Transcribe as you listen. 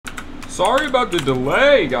Sorry about the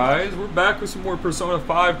delay, guys. We're back with some more Persona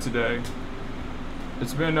 5 today.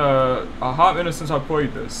 It's been a hot minute since I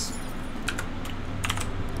played this.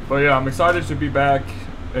 But yeah, I'm excited to be back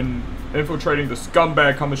and infiltrating the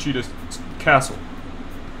scumbag Kamoshida's castle.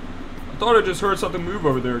 I thought I just heard something move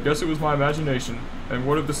over there. Guess it was my imagination. And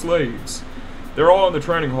what of the slaves? They're all in the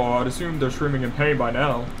training hall. I'd assume they're screaming in pain by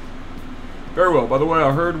now. Very well. By the way,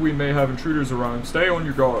 I heard we may have intruders around. Stay on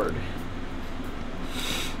your guard.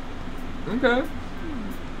 Okay.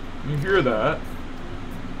 You hear that.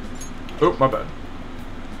 Oh, my bad.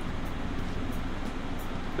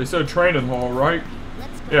 They said training hall, right?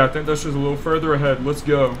 Yeah, I think that's just a little further ahead. Let's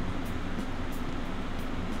go.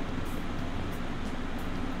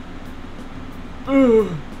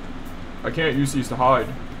 Ugh. I can't use these to hide.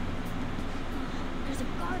 There's a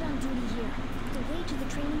guard on duty here. The way to the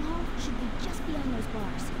training hall should be just beyond those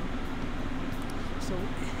bars. So,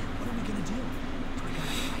 what are we gonna do? Do we gotta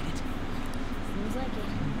fight it? Seems like it.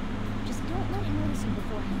 Just don't let it notice you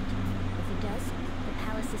beforehand. If it does, the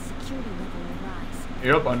palace's security level will rise.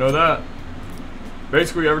 Yep, I know that.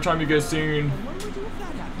 Basically, every time you get seen,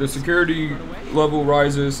 the security level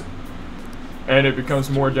rises, and it becomes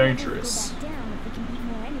more dangerous.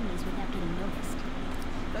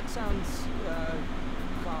 That sounds,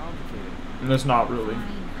 complicated. And it's not really.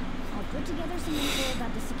 I'll put together some info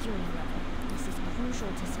about the security level. This is crucial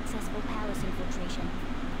to successful palace infiltration.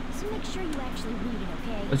 So make sure you actually read it,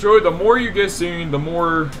 okay? It's really, the more you get seen, the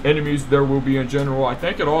more enemies there will be in general. I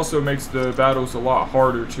think it also makes the battles a lot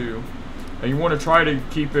harder, too. And you want to try to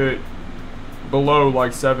keep it below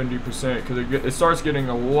like 70% because it starts getting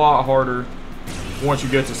a lot harder once you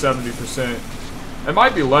get to 70%. It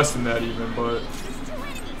might be less than that even, but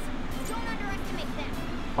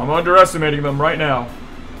I'm underestimating them right now.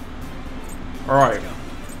 Alright.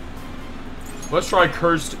 Let's try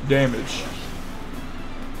cursed damage.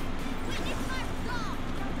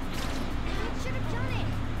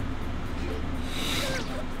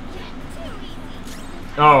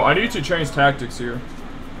 Oh, I need to change tactics here.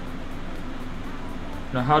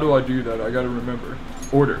 Now, how do I do that? I gotta remember.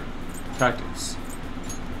 Order. Tactics.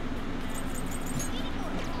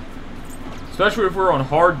 Especially if we're on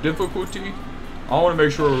hard difficulty, I want to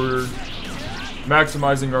make sure we're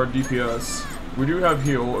maximizing our DPS. We do have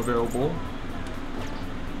heal available.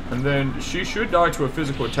 And then she should die to a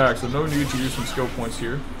physical attack, so no need to use some skill points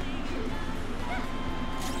here.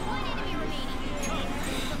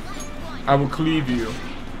 I will cleave you.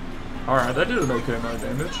 Alright, that did an okay amount of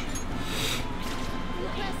damage.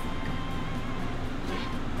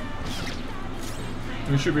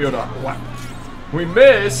 We should be able to whack. We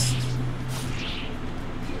missed!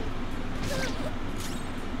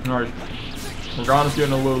 Alright. Morgana's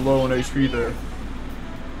getting a little low on HP there.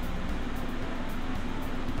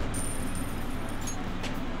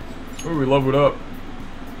 Ooh, we leveled up.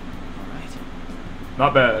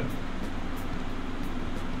 Not bad.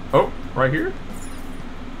 Oh, right here?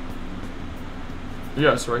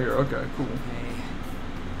 Yes, right here. Okay, cool.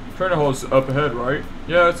 Training hall is up ahead, right?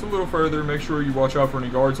 Yeah, it's a little further. Make sure you watch out for any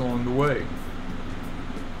guards along the way.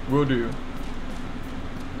 Will do.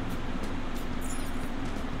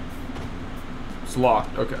 It's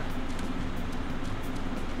locked. Okay.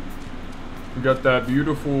 We got that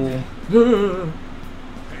beautiful...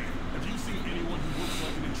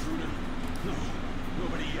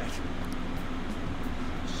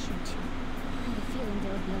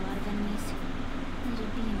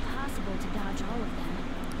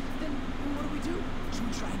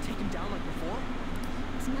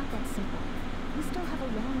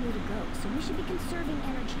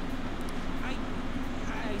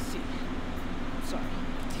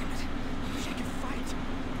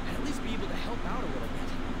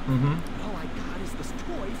 All I got is this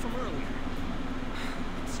toy from earlier.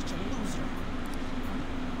 It's such a loser.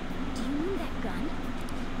 Do you mean that gun?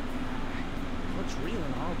 Looks real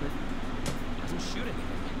and all, but doesn't shoot anything.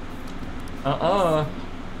 Well,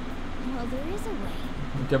 there is a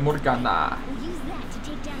way. Get Morgana. We'll use that to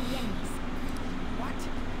take down the enemies. What?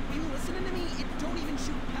 Are you listening to me? It don't even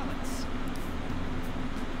shoot pellets.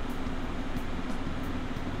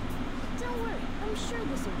 Don't worry, I'm sure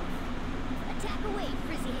this will work. Attack away,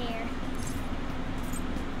 frizzy hair.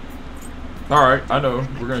 Alright, I know.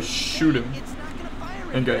 We're gonna shoot him.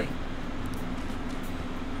 In game.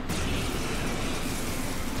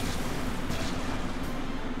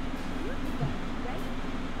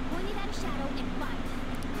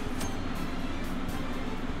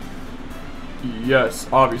 Yes,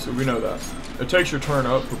 obviously, we know that. It takes your turn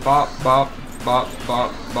up for bop, bop, bop,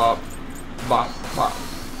 bop, bop, bop, bop.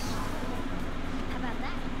 How about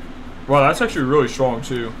that? Wow, that's actually really strong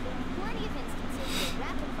too. Plenty of instances where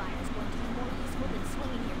rapid fire is going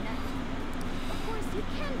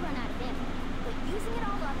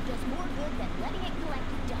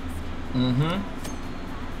Mm-hmm.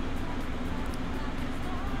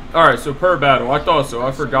 Alright, so per battle. I thought so.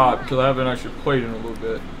 I forgot because I haven't actually played in a little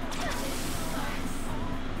bit.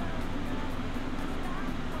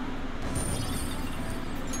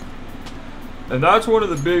 And that's one of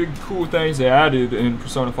the big cool things they added in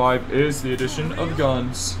Persona 5 is the addition of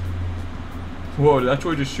guns. Whoa, did that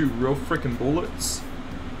toy just shoot real freaking bullets?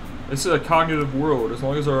 This is a cognitive world. As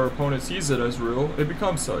long as our opponent sees it as real, it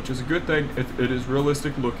becomes such. It's a good thing it is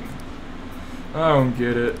realistic looking. I don't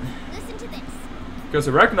get it. Listen to this. Because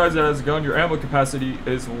to recognize that as a gun, your ammo capacity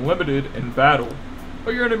is limited in battle.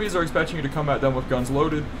 But your enemies are expecting you to come at them with guns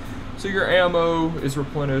loaded, so your ammo is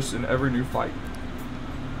replenished in every new fight.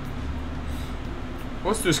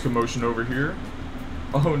 What's this commotion over here?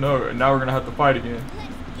 Oh no, and now we're gonna have to fight again.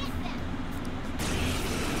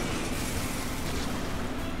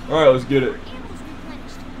 Alright, let's get it. Ammo's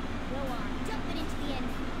replenished. Go on, dump it into the enemy.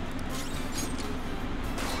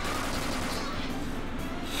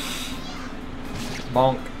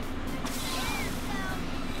 Bonk.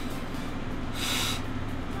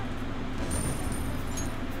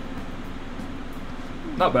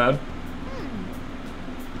 Not bad.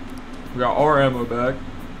 We got our ammo back.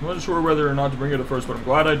 I wasn't sure whether or not to bring it at first, but I'm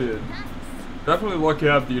glad I did. Definitely lucky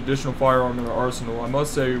to have the additional firearm in our arsenal. I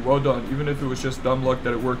must say, well done, even if it was just dumb luck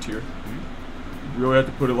that it worked here. You really have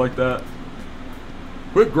to put it like that.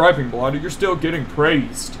 Quit griping, Blondie. You're still getting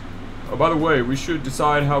praised. Oh, by the way, we should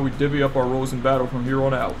decide how we divvy up our roles in battle from here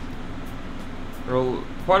on out. There are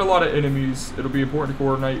quite a lot of enemies. It'll be important to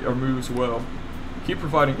coordinate our moves well. Keep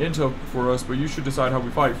providing intel for us, but you should decide how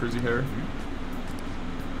we fight, Frizzy Hair.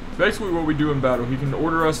 Basically what we do in battle. He can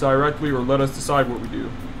order us directly or let us decide what we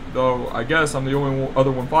do. Though, I guess I'm the only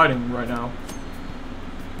other one fighting right now.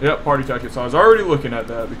 Yep, party tactics. I was already looking at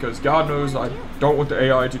that because God knows I don't want the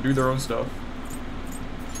AI to do their own stuff.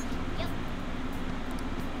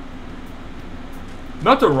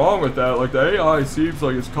 Nothing wrong with that. Like, the AI seems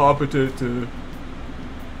like it's competent to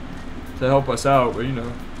help us out, but you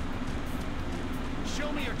know.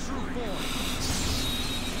 Show me your true form.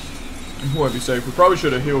 I want to be safe. We probably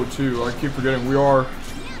should have healed too. I keep forgetting we are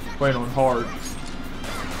playing on hard.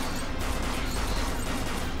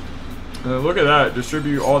 Look at that.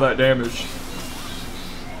 Distribute all that damage.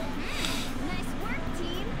 Nice work,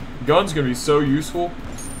 team. Gun's gonna be so useful.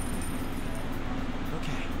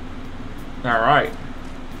 Okay. Alright.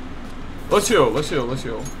 Let's heal. Let's heal. Let's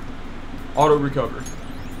heal. Auto recover.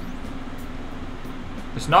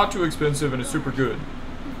 It's not too expensive and it's super good.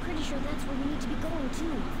 I'm pretty sure that's where we need to be going too.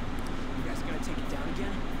 You guys gonna take it down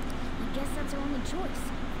again? I guess that's our only choice.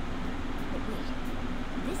 But wait,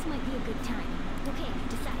 this might be a good time. Okay, I've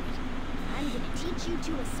decided. I'm gonna teach you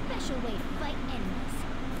two a special way to fight enemies.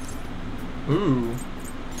 Ooh.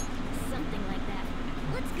 Something like that.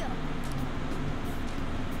 Let's go.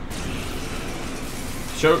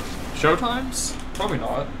 Showtimes? Probably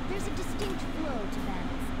not. There's a distinct flow to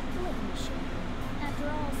battles. Let me show you. After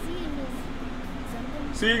all, seeing is something.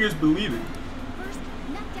 Seeing is believing. First,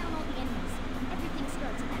 knock down all the enemies. Everything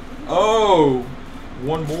starts at that. Oh,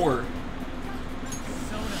 one more.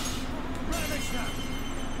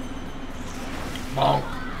 Bonk.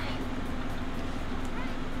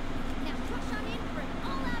 Now push on in for an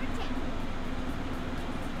all-out attack.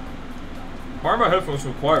 Why are my headphones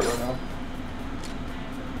so quiet right now?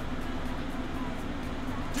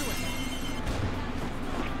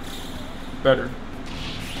 Better.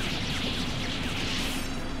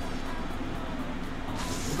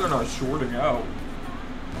 They're not shorting out.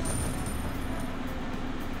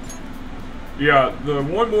 Yeah, the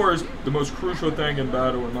one more is the most crucial thing in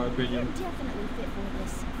battle, in my opinion. You're definitely fit for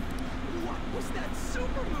this. What was that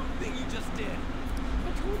super move thing you just did?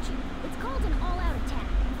 I told you, it's called an all-out attack.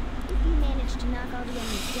 If you manage to knock all the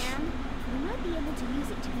enemies down, you might be able to use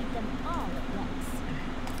it to beat them all at once.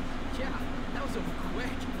 Yeah, that was over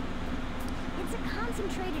quick. It's a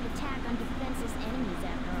concentrated attack on defenseless enemies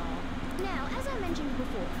after all. Now, as I mentioned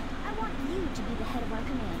before, I want you to be the head of our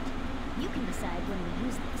command. You can decide when we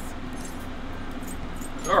use this.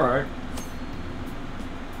 Alright.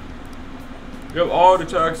 Yep, all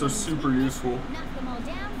attacks are super useful. Knock them all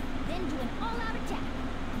down, then do an all-out attack.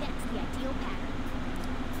 That's the ideal pattern.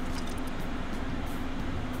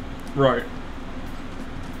 Right.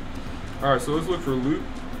 Alright, so let's look for loot.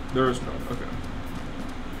 There is none. Okay.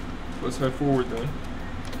 Let's head forward then.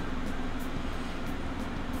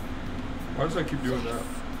 Why does I keep doing that?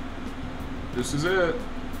 This is it.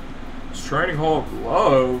 It's Training Hall of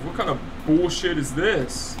Love. What kind of bullshit is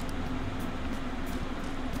this?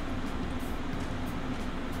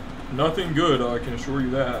 Nothing good, I can assure you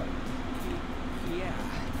that. Yeah.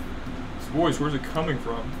 This voice, where's it coming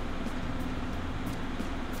from?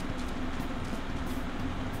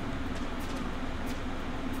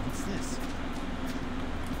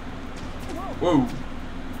 Whoa.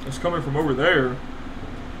 It's coming from over there.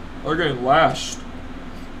 They're getting lashed.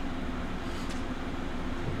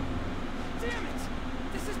 Damn it!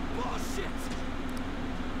 This is bullshit!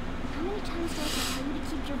 How many times do I have to tell you to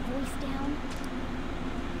keep your voice down?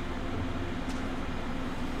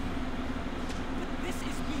 But this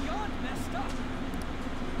is beyond messed up!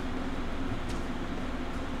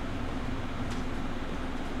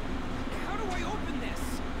 How do I open this?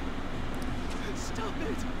 Stop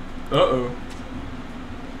it! Uh-oh.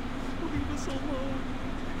 Leave us alone.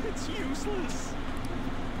 It's useless.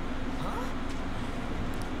 Huh?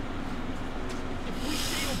 If we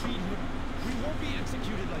stay obedient, we won't be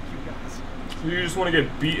executed like you guys. You just want to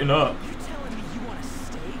get beaten up. You telling me you want to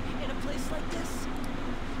stay in a place like this?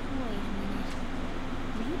 Wait a minute.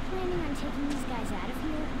 Were you planning on taking these guys out of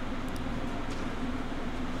here?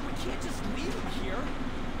 We can't just leave them here.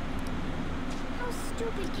 How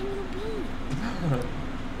stupid can you be?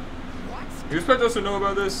 What? You expect us to know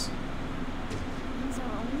about this? These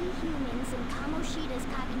are only humans in Kamoshida's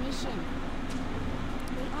cognition.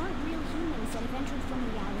 They aren't real humans that have entered from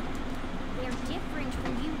reality. They're different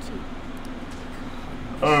from you two.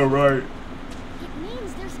 Oh, right. It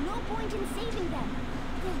means there's no point in saving them.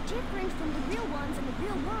 They're different from the real ones in the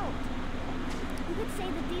real world. You could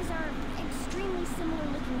say that these are extremely similar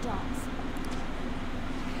looking dogs.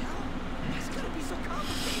 Hell, it's gonna be so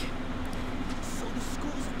complicated. So the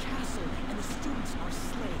school's a castle and the students are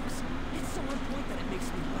slaves. It's so on point that it makes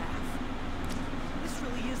me laugh. This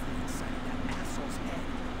really is the inside of that asshole's head.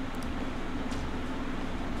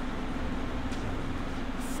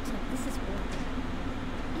 Still, this is horrible.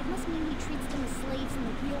 It must mean he treats them as slaves in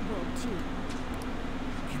the real world too.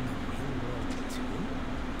 In the real world, too?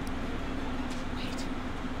 Wait,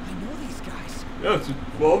 I know these guys. Yeah, it's a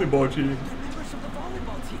volleyball team. They're members of the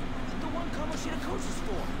volleyball team, the one Kamoshida coaches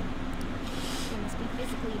for. They must be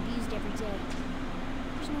physically abused every day.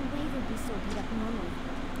 There's no way they'd be so beat up normally.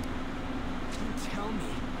 Don't tell me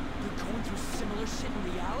they're going through similar shit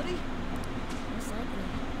in reality? Most likely.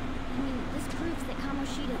 I mean, this proves that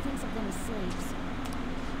Kamoshida thinks of them as slaves.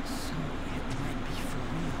 So it might be for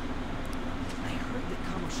real. I heard that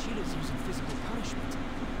Kamoshida's using physical punishment.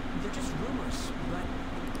 They're just rumors, but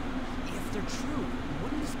if they're true,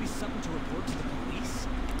 wouldn't this be something to report to the police?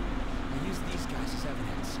 I'll use these guys as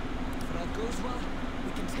evidence. If it all goes well,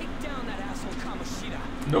 we can take down that asshole Kamoshida.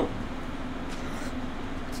 Nope.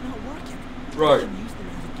 It's not working. Right. We can use the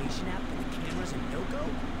navigation app, but the camera's a no-go? A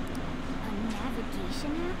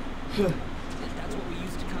navigation app? That's what we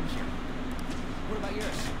used to come here. What about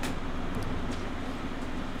yours?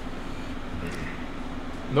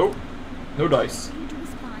 Nope. No dice. What you do is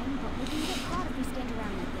fine, but we're gonna get caught if we stand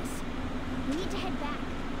around like this. We need to head back.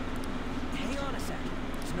 Hang on a sec.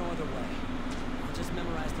 There's no other way. I'll just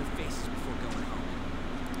memorize their faces before going home.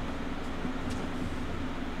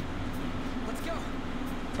 Let's go.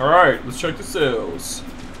 Alright, let's check the cells.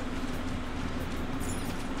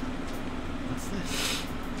 What's this?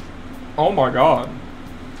 Oh my god.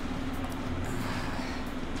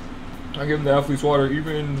 I give them the athlete's water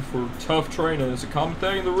even for tough training. It's a common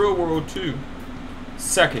thing in the real world too.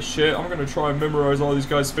 Second shit, I'm gonna try and memorize all these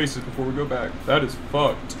guys' faces before we go back. That is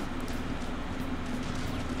fucked.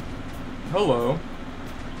 Hello.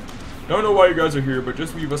 Don't know why you guys are here, but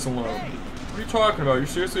just leave us alone. What are you talking about? You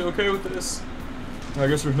seriously okay with this? I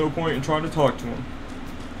guess there's no point in trying to talk to him.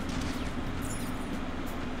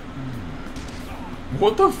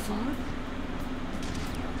 What the fuck?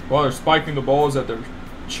 Wow, they're spiking the balls at their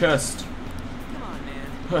chest. Come on, man.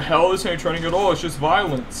 The hell, this ain't training at all, it's just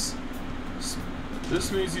violence.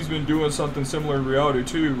 This means he's been doing something similar in reality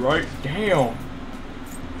too, right? Damn.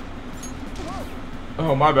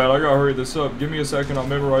 Oh, my bad, I gotta hurry this up. Give me a second, I'll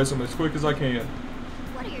memorize them as quick as I can.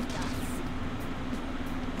 What are your thoughts?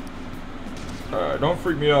 Don't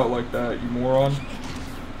freak me out like that, you moron.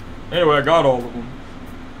 Anyway, I got all of them.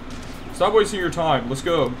 Stop wasting your time, let's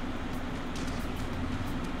go.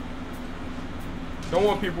 Don't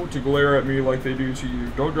want people to glare at me like they do to you.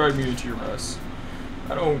 Don't drag me into your mess.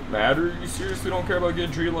 I don't matter. You seriously don't care about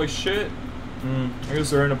getting treated like shit? I guess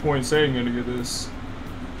there ain't a point in saying any of this.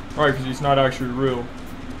 Right, because he's not actually real.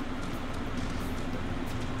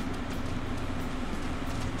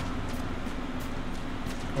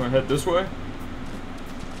 I'm gonna head this way.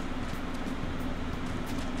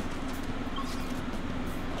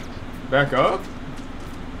 Back up?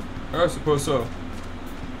 I suppose so.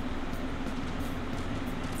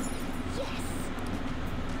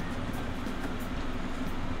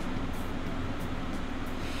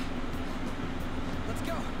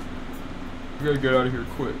 We gotta get out of here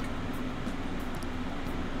quick.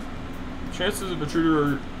 Chances of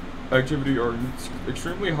intruder activity are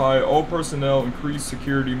extremely high. All personnel increase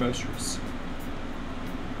security measures.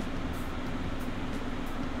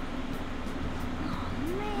 Oh,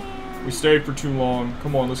 man. We stayed for too long.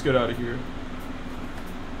 Come on, let's get out of here.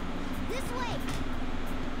 This way.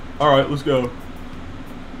 Alright, let's go.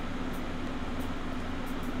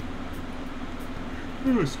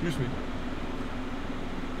 Ooh, excuse me.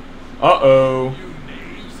 Uh-oh. You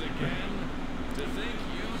knaves again? To think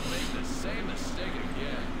you'd make the same mistake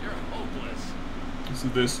again. You're hopeless. This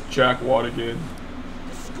is this jackwad again.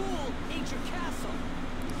 The school ain't your castle.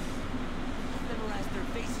 Memorized their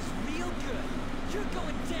faces real good. You're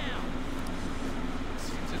going down.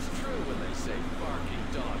 Seems it's true when they say barking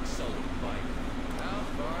dogs seldom bite. How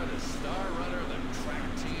far the star runner of the track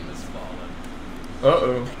team has fallen.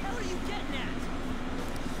 Uh-oh. What the hell are you getting at?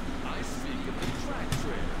 I speak of the track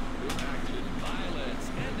trainer who acted in violence,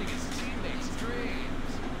 ending his teammates'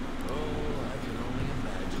 dreams. Oh, I can only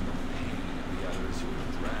imagine the pain of the others who were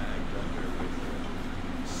dragged under with him.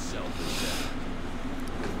 Selfish act.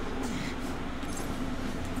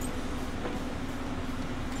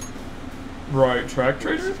 Right, track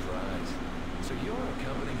trader? Surprise. So you're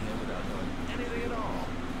accompanying him without knowing anything at all.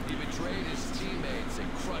 He betrayed his teammates and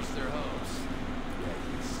crushed their hopes. Yet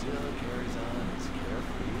he still carries on as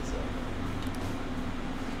carefree as ever.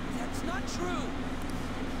 That's not true.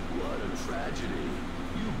 What a tragedy.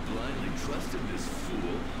 You blindly trusted this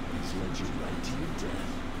fool. He's led you right to your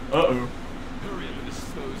death. Uh-oh. Hurry up and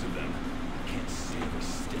dispose of them. I can't save a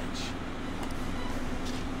stench.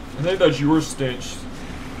 I think that's your stench,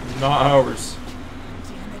 not ours.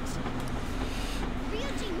 Damn it.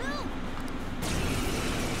 Ryuji, move.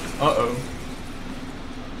 Uh-oh.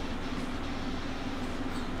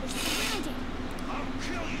 We're surrounded. I'll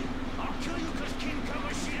kill you! I'll kill you because King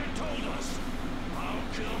Kamoshida told us! I'll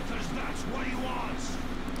kill because that's what he wants!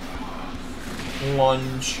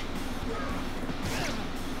 Lunge.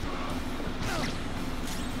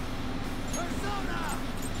 Persona!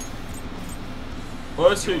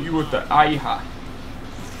 Let's hit you with the Aiha.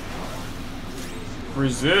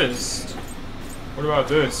 Resist. What about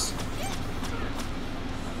this?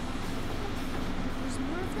 There's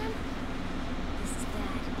more of them? This is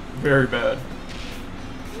bad. Very bad.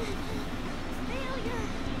 Failure.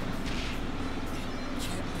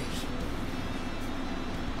 Can't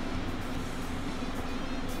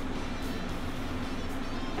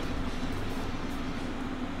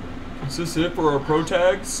be. Is this it for our pro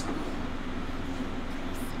tags?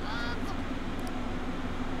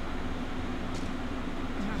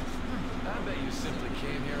 I bet you simply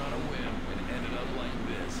came here on a whim and ended up like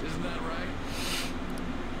this. Isn't that right?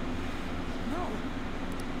 No.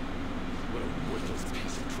 What a worthless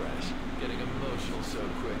piece of trash. Getting emotional so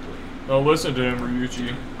quickly. Don't listen to him,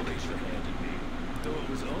 Ryuji. Place your hand in me. Though it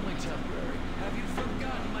was only temporary, have you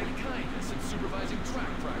forgotten my kindness in supervising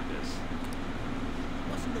track practice?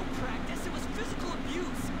 It wasn't no practice. It was physical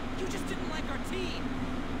abuse. You just didn't like our team.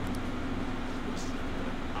 Looks like an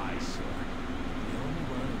eyesore. The only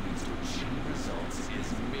one who needs to achieve results is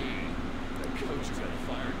me. That coach who got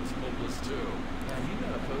fired was hopeless too. Had he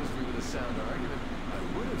not opposed me with a sound argument, I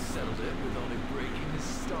would have settled it with only breaking his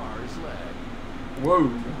star's leg. Whoa.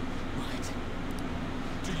 What?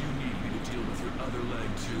 Do you need me to deal with your other leg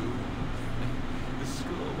too? The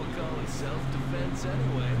school will call it self-defense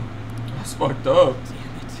anyway. That's fucked up.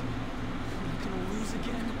 Damn it. We're gonna lose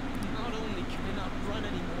again. Not only can I not run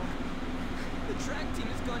anymore, the track team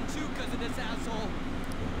is gone too because of this asshole.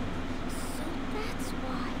 So that's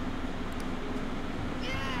why.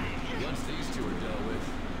 Once these two are dealt with,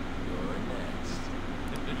 you're next.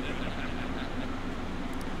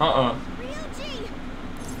 Uh-uh. Ryuji!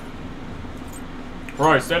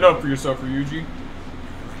 Right, stand up for yourself, Ryuji.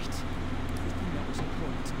 Right. Everything that was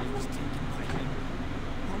important to me was taken by him.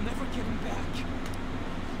 I'll never get him back.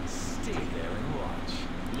 Stay there and watch.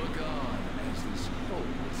 Look on as this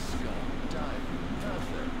hopeless scum die for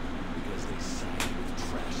nothing because they sided with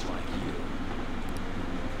trash like you.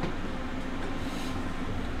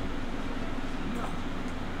 No.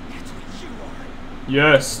 That's what you are.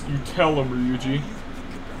 Yes, you tell him, All Ryuji. you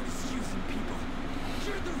think about is using people.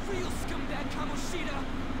 You're the real scumbag, Kamoshida.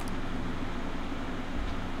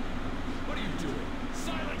 What are you doing?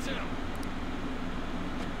 Silence him!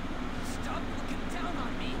 Stop looking down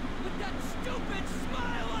on me with that stupid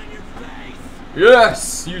smile on your face.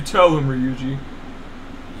 Yes, you tell him, Ryuji.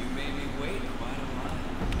 You made me wait quite a while.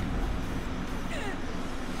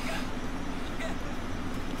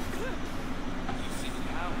 You see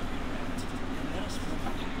how we react, and let us move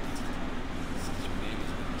act. Since your name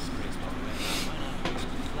has been disgraced already, why not hoist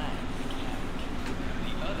the flag and make havoc?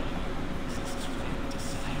 The other part, since it's related to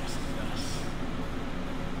Cyrus and us.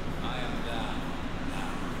 I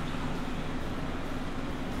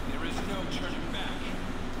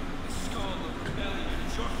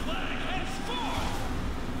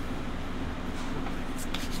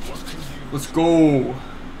Let's go.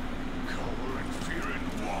 Cowl and fear and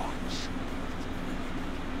watch.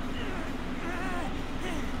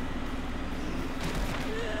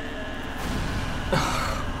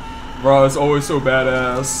 Bro, it's always so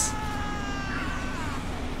badass.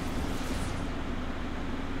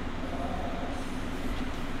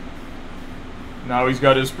 Now he's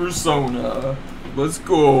got his persona. Let's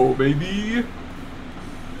go, baby.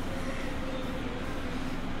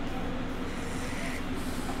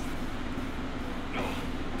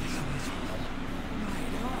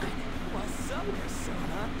 What's up,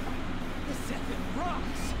 persona? This effing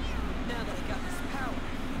rocks. Now that I got this power,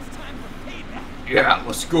 it's time for payback. Yeah,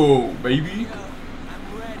 let's go, baby. Yo, I'm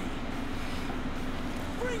ready.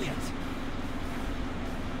 Bring it!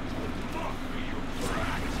 Fuck me, you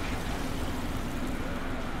brat.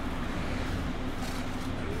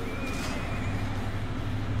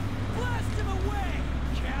 Blast him away,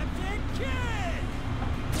 Captain Kid!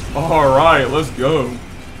 Alright, let's go.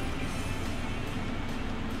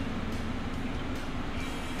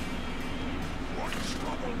 What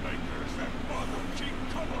troublemakers that bother King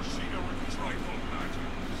Kamoshida with trifle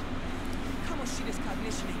matters? Kamoshida's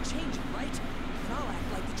cognition ain't changing, right? And I'll act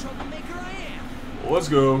like the troublemaker I am. Let's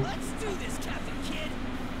go. Let's do this, Captain Kid!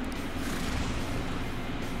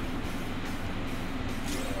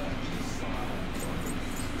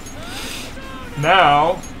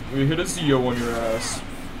 Now, we hit a Zeo on your ass.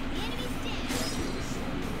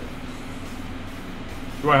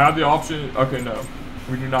 Do I have the option? Okay, no.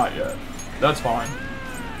 We do not yet. That's fine.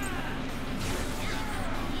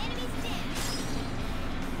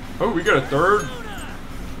 Oh, we got a third?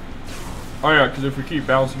 Oh yeah, because if we keep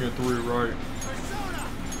bouncing it through, right.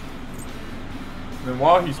 And then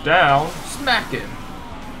while he's down, smack him.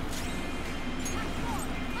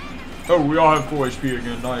 Oh, we all have full HP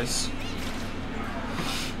again. Nice.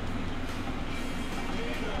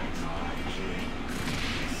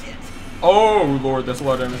 Oh lord, that's a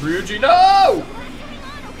lot of damage. Ryuji, no!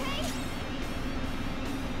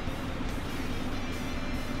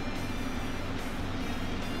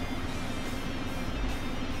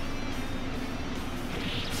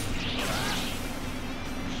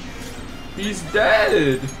 He's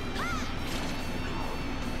dead!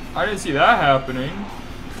 I didn't see that happening.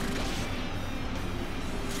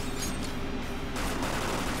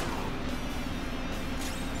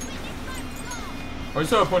 I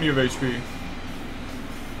still have plenty of HP.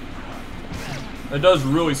 It does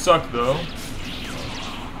really suck though. I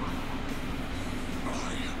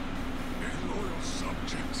am a loyal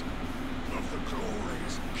subject of the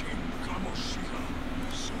glorious King Kamoshida.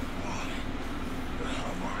 So why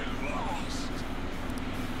have I lost?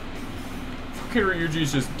 Fucking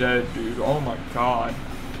Ryuji's just dead, dude. Oh my god.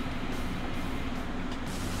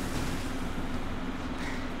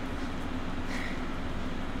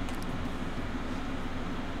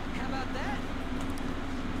 How about that?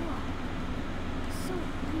 Whoa. So,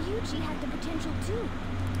 Ryuji had the potential too.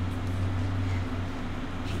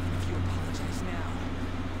 Even if you apologize now,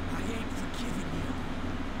 I ain't forgiving you.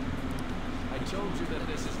 I told you that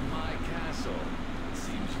this is my castle. It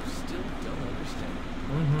seems you still don't understand.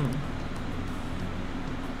 Mm-hmm.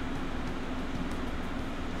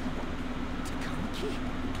 Takamaki?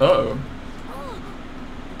 Uh-oh. Oh,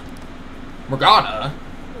 Morgana?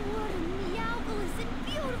 what a meowvelous and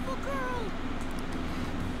beautiful girl!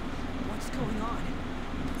 What's going on?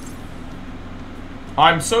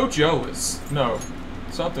 I'm so jealous. No.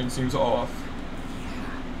 Something seems off. Yeah,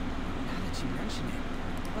 now that you mention it.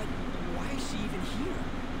 But why is she even here?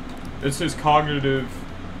 It's his cognitive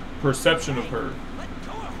perception of her. Let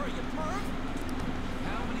go of her, you perv!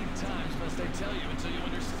 How many times must I tell you until you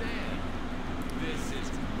understand? This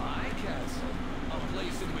is my castle, a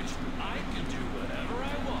place in which I can do whatever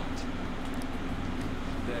I want.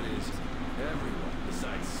 That is, everyone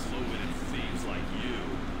besides slow-witted thieves like you.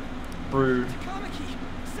 Rude. Takamaki,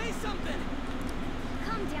 say something!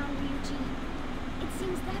 Calm down, Ryuji. It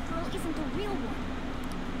seems that girl isn't the real one.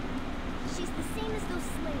 She's the same as those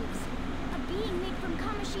slaves. A being made from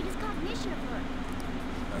Kamoshida's cognition of her.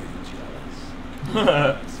 Are you jealous? I'm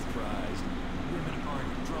not surprised. Women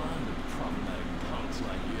aren't drawn to problematic punks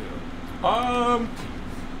like you.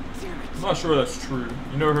 Damn it. I'm not sure that's true.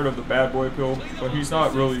 You never heard of the bad boy pill? But he's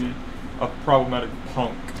not really a problematic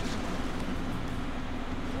punk.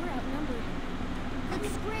 We're outnumbered. Let's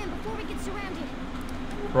scram before we get surrounded.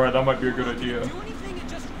 Right, that might be a good idea. Do anything and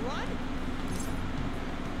just run?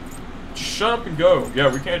 Shut up and go. Yeah,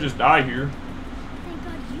 we can't just die here. Thank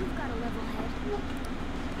God you've got a level head.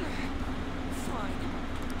 Fine.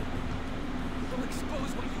 We'll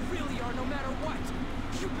expose what you really are no matter what.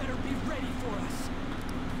 You better be ready for us.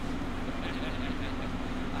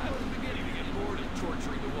 I was beginning to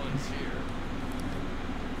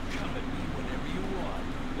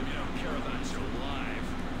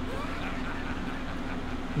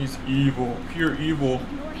He's evil. Pure evil.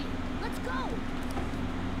 Ignore him. Let's go.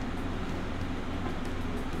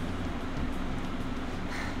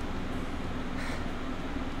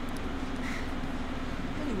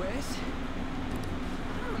 Anyways,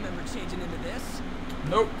 I don't remember changing into this.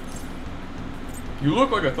 Nope. You look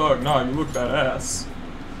like a thug. Nah, you look badass.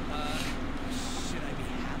 Should I be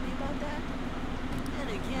happy about that? Then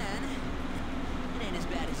again, it ain't as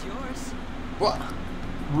bad as yours. What?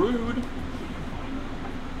 Rude.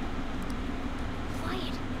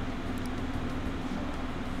 Quiet.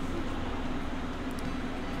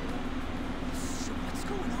 So what's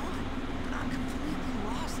going on? I'm completely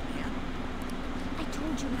lost, man. I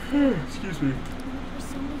told you before. Excuse me. When a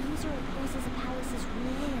persona user opposes a palace's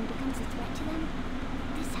ruler and becomes a threat to them,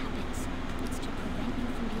 this happens. It's to prevent you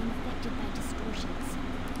from being affected by distortions.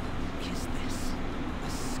 Is this a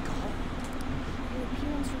skull? Your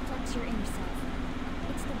appearance reflects your inner self.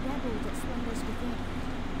 It's the rebel that slumbers within.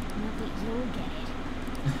 Not that you'll get it.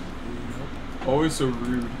 Nope. Always so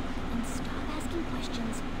rude. And stop asking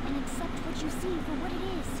questions and accept what you see for what it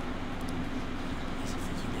is. Easy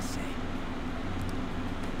for you to say.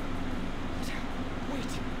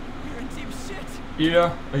 Wait, you're in deep shit.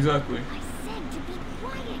 Yeah, exactly. I said to be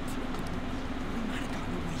quiet. We might have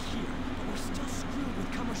gotten away here, but we're still screwed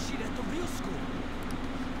with Kamoshida at the real school.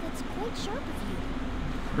 That's quite sharp of you.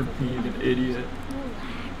 For being an idiot.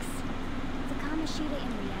 Relax. The Kamoshida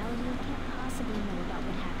in reality can't possibly know about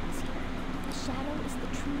what happens here. A shadow is the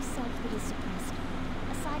true self that is suppressed.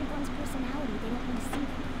 A side of one's personality they don't want to see.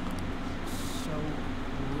 So,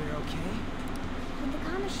 we're okay? Would the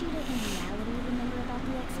Kamoshida in reality remember about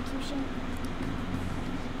the execution?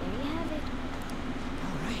 There you have it.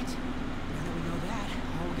 Alright. Now that we know that,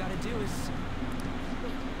 all we gotta do is...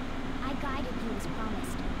 Wait. I guided you as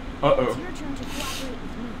promised. Uh-oh. It's your turn to cooperate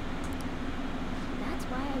with me. That's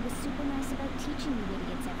why I was super nice about teaching you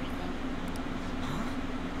idiots everything. Huh?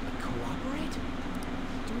 Cooperate?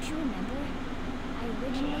 Don't you remember? I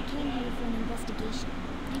originally came here for an investigation.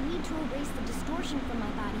 I need to erase the distortion from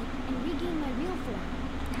my body and regain my real form.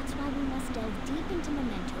 That's why we must delve deep into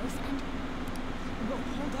mementos and... Whoa,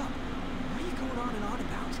 hold up. What are you going on and on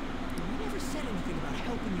about? We never said anything about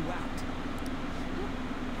helping you out.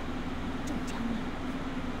 Don't tell me.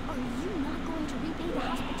 Are you not going to repay the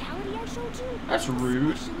hospitality I showed you? That's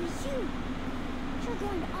rude. Especially you. You're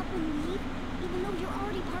going to up and leave, even though you're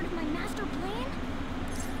already part of my master plan?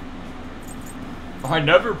 I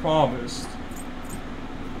never promised.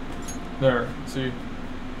 There, see. Is it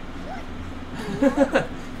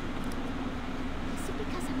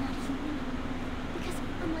because I'm not human? Because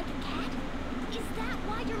I'm like a cat? Is that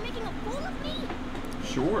why you're making a fool of me?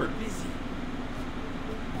 Sure. Busy.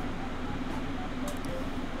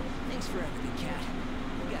 Thanks for everything, Cat.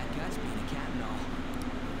 You got guts being a cat and all.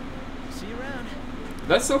 See you around.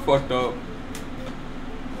 That's so fucked up.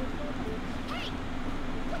 Hey!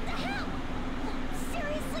 What the hell?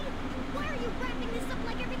 Seriously? Why are you wrapping this up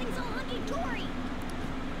like everything's all hunky-dory?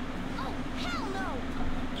 Oh, hell no!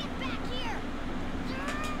 Get back here!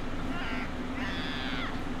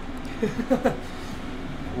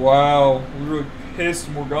 Wow, we really pissed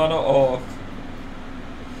Morgana off.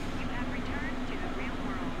 You have returned to the real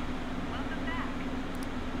world. Welcome back.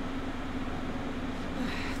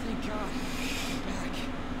 Thank God. I'm back.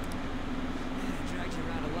 Man, I dragged you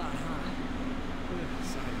around a lot, huh?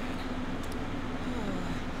 Sorry, man.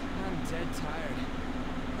 I'm dead tired.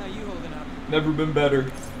 How you holding up? Never been better. Me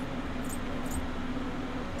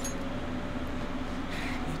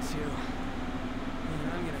too. Man,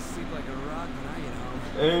 I'm gonna sleep like a rock when I get home.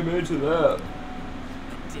 Amen to that.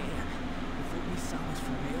 But damn, if what we saw was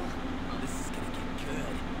for real, this is gonna get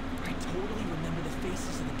good. I totally remember the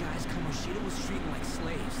faces of the guys Kamoshida was treating like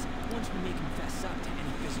slaves. Once we make him fess up to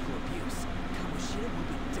any physical abuse, Kamoshida will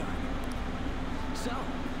be done. So,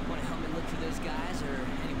 wanna help me look for those guys or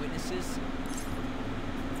any witnesses?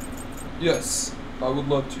 Yes, I would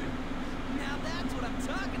love to. Now that's what I'm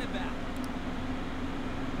talking about!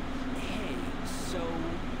 Hey, so,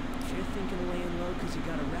 if you're thinking of laying low because you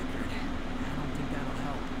got a record, I don't think that'll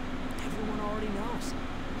help. Everyone already knows.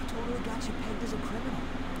 I totally got you pegged as a criminal.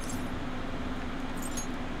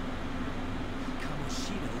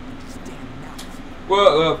 Kamoshida opened his damn mouth.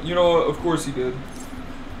 Well, you know what? Of course he did.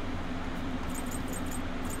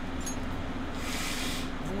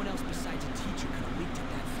 No one else besides a teacher could have leaked it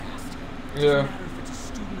that fast. Yeah. Doesn't matter if it's a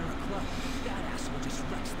student or a club. That asshole just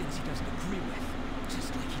writes things he doesn't agree with.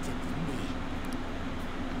 Just like he did with me.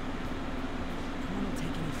 No one will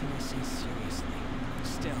take anything I say seriously.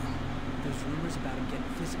 Still, those rumors about him getting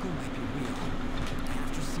physical might be real.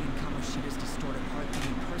 After seeing Kamoshida's distorted heartbeat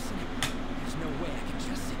in person, there's no way I can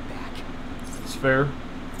just sit back. It's fair.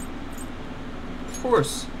 of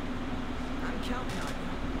course. I'm counting on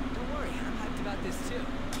you. Don't worry, I'm hyped about this too.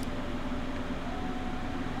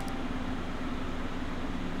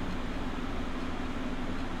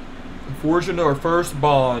 Forging our first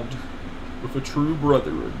bond with a true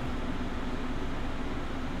brotherhood.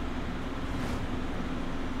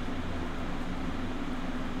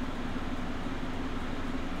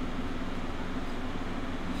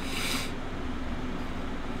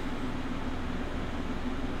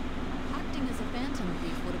 Acting as a phantom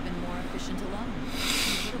thief would have been more efficient alone. You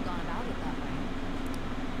could have gone about it that way.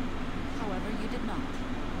 However, you did not.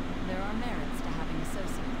 There are merits to having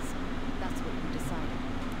associates. That's what you decided.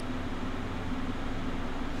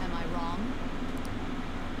 Am I wrong?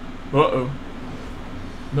 Uh-oh.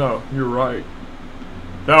 No, you're right.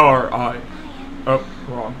 Thou art I. I am Oh,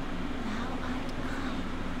 wrong. thou art I.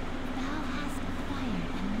 Thou hast acquired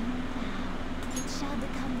a new vow. It shall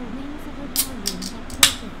become the wings of rebellion that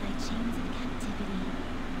breaketh thy chains of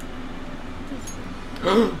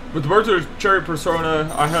captivity. With the birth of the cherry persona,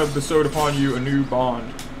 I have bestowed upon you a new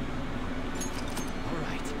bond.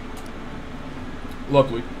 Alright.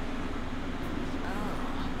 Lovely. Oh.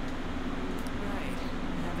 Right.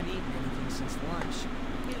 I haven't eaten anything since lunch.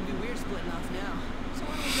 It'd be weird splitting off now. So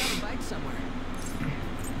why don't we grab a bite somewhere?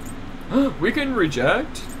 We can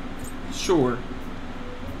reject? Sure.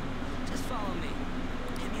 Just follow me.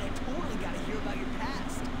 I mean, I totally gotta hear about your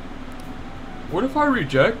past. What if I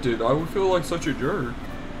rejected? I would feel like such a jerk.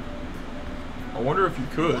 I wonder if you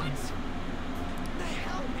could. What? The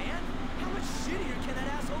hell, man? How much shittier can that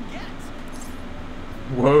asshole get?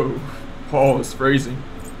 Whoa. Pause. Phrasing.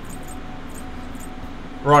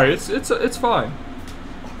 Right, it's fine. Are you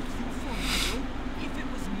for real? If it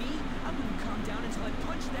was me, I wouldn't calm down until I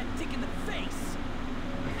punched that dick in the face.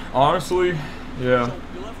 Honestly, yeah. So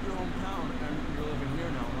you left your hometown and you're living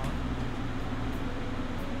here now, huh?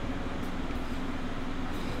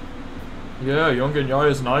 Yeah, Young and Yai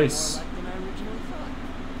is nice. More like than I originally thought.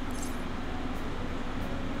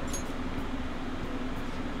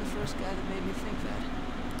 The first guy that made me think that.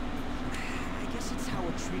 I guess it's how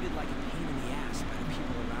we're treated like a pain in the ass by the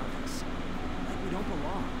people around us. Like we don't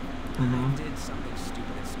belong. I did something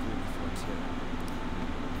stupid at school before too.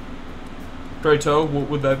 Pray tell, what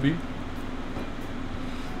would that be? The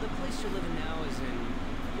place you're living now is in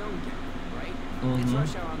Youngtown, right? It's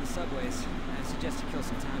rush hour on the subways. I suggest you kill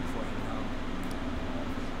some time before heading home.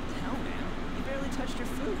 What the hell, man? You barely touched your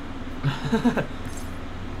food.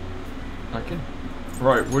 I can.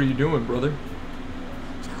 Right, what are you doing, brother?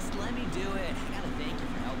 Just let me do it. I gotta thank you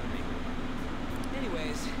for helping me.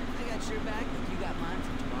 Anyways, I got your back, but you got mine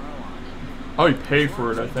from tomorrow on. Oh, you pay As long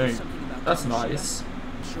for as it, I we do think. something about That's Kamoshida, nice. I'm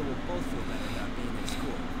sure we'll both feel better about being in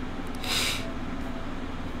school.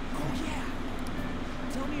 Oh yeah.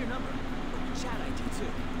 Tell me your number. Chat ID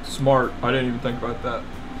too. Smart. I didn't even think about that.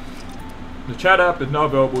 The chat app is now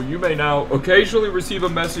available. You may now occasionally receive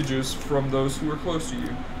messages from those who are close to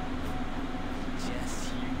you.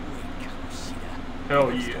 Just you wait, Kamoshida. Hell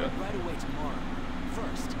We're gonna yeah. start right away tomorrow.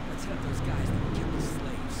 First, let's hit up those guys that were kept as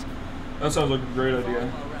slaves. That sounds like a great idea.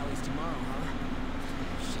 Volleyball rallies tomorrow, huh?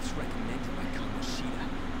 Shit's recommended by Kamoshida.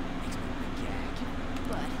 Makes me wanna gag.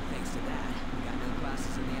 But thanks to that, we got no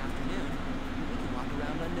classes in the afternoon. We can walk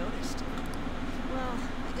around unnoticed. Well,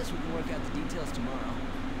 I guess we can work out the details tomorrow.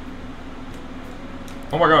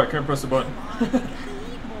 Oh my god, I can't press the button. Come on, you gotta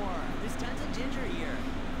eat more. There's tons of ginger here.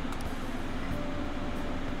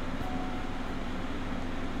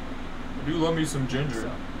 I do love me some ginger.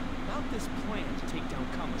 So, about this plan to take down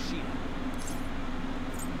Kamoshida.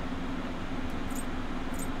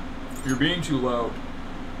 You're being too loud.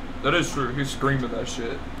 That is true. He's screaming that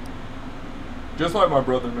shit. Just like my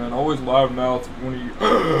brother, man. Always loud mouth when he.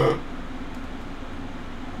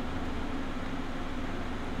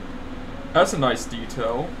 That's a nice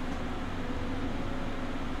detail.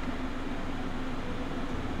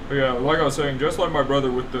 But yeah, like I was saying, just like my brother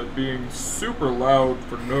with the being super loud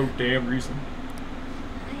for no damn reason.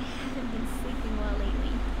 I haven't been sleeping well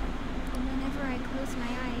lately. And whenever I close my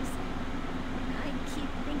eyes, I keep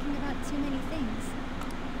thinking about too many things.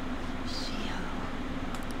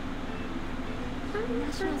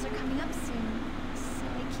 Nationals are coming up soon, so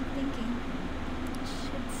I keep thinking,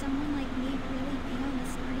 should someone like me really be on the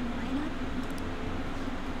starting lineup?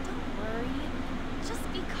 Don't worry. Just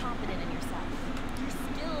be confident in yourself. Your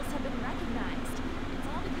skills have been recognized. It's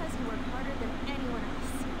all because you work harder than anyone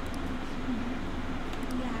else.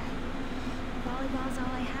 Yeah, volleyball's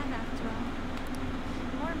all I have after all.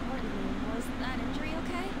 More importantly, was that injury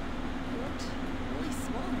okay? It looked really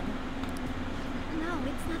swollen. No,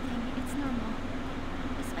 it's nothing. It's normal.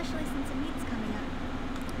 Especially since a meet's coming up.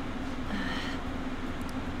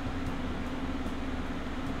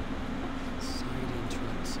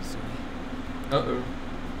 Uh-oh.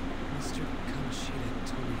 Mr. Kamoshida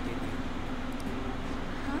told me to get you.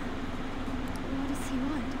 Huh? What does he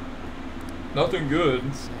want? Nothing good.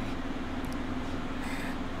 Say,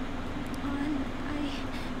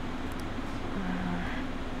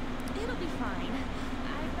 It'll be fine. I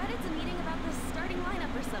bet it's a meeting about the starting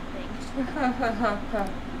lineup or something.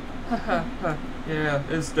 Yeah,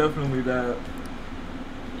 it's definitely that.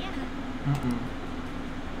 Yeah. Mm-mm.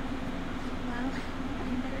 Well, I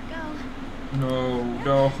better go. No.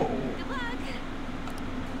 Good luck.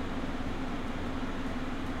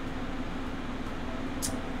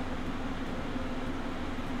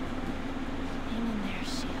 Hang in there,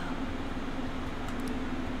 Shio.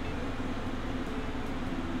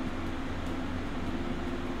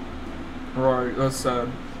 Right, that's sad.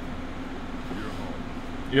 You're home.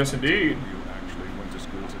 Yes, indeed. You actually went to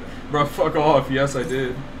school today. Bro, fuck off. Yes, I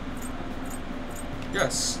did.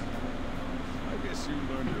 Yes. I guess you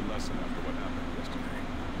learned your lesson after what happened yesterday.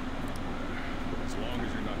 But as long as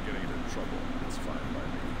you're not getting into trouble, it's fine by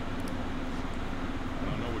me. I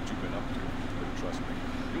don't know what you've been up to, but trust me,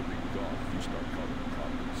 you'll be gone if you start causing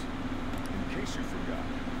problems. In case you forgot,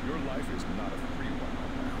 your life is not a free one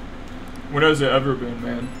right now. When has it ever been,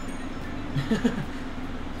 man?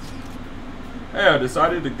 Hey, I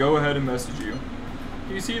decided to go ahead and message you.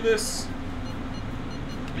 Can you see this?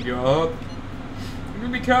 Yup. I'm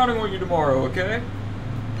gonna be counting on you tomorrow, okay?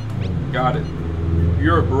 Got it.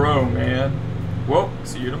 You're a bro, man. Well,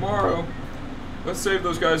 see you tomorrow. Let's save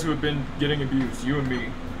those guys who have been getting abused, you and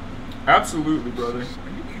me. Absolutely, brother. Are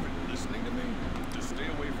you even listening to me? Just stay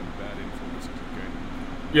away from bad influences, okay?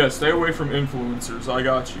 Yeah, stay away from influencers. I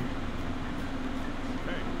got you.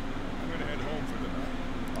 Hey, I'm gonna head home for the night.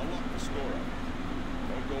 I'll lock the store up.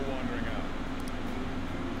 Don't go wandering out.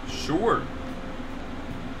 Sure.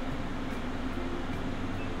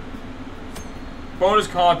 Bonus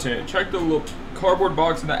content. Check the little cardboard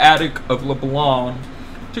box in the attic of LeBlanc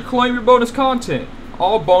to claim your bonus content.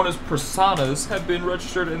 All bonus personas have been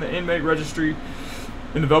registered in the inmate registry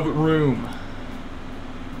in the Velvet Room.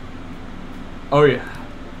 Oh yeah.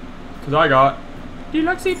 Because I got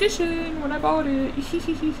Deluxe Edition when I bought it.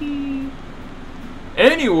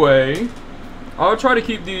 Anyway, I'll try to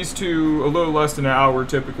keep these to a little less than an hour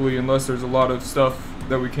typically, unless there's a lot of stuff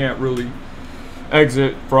that we can't really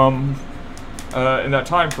exit from in that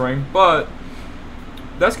time frame. But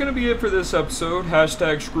that's going to be it for this episode.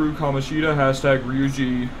 Hashtag screw Kamoshida, hashtag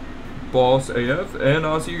Ryuji Boss AF, and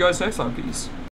I'll see you guys next time. Peace.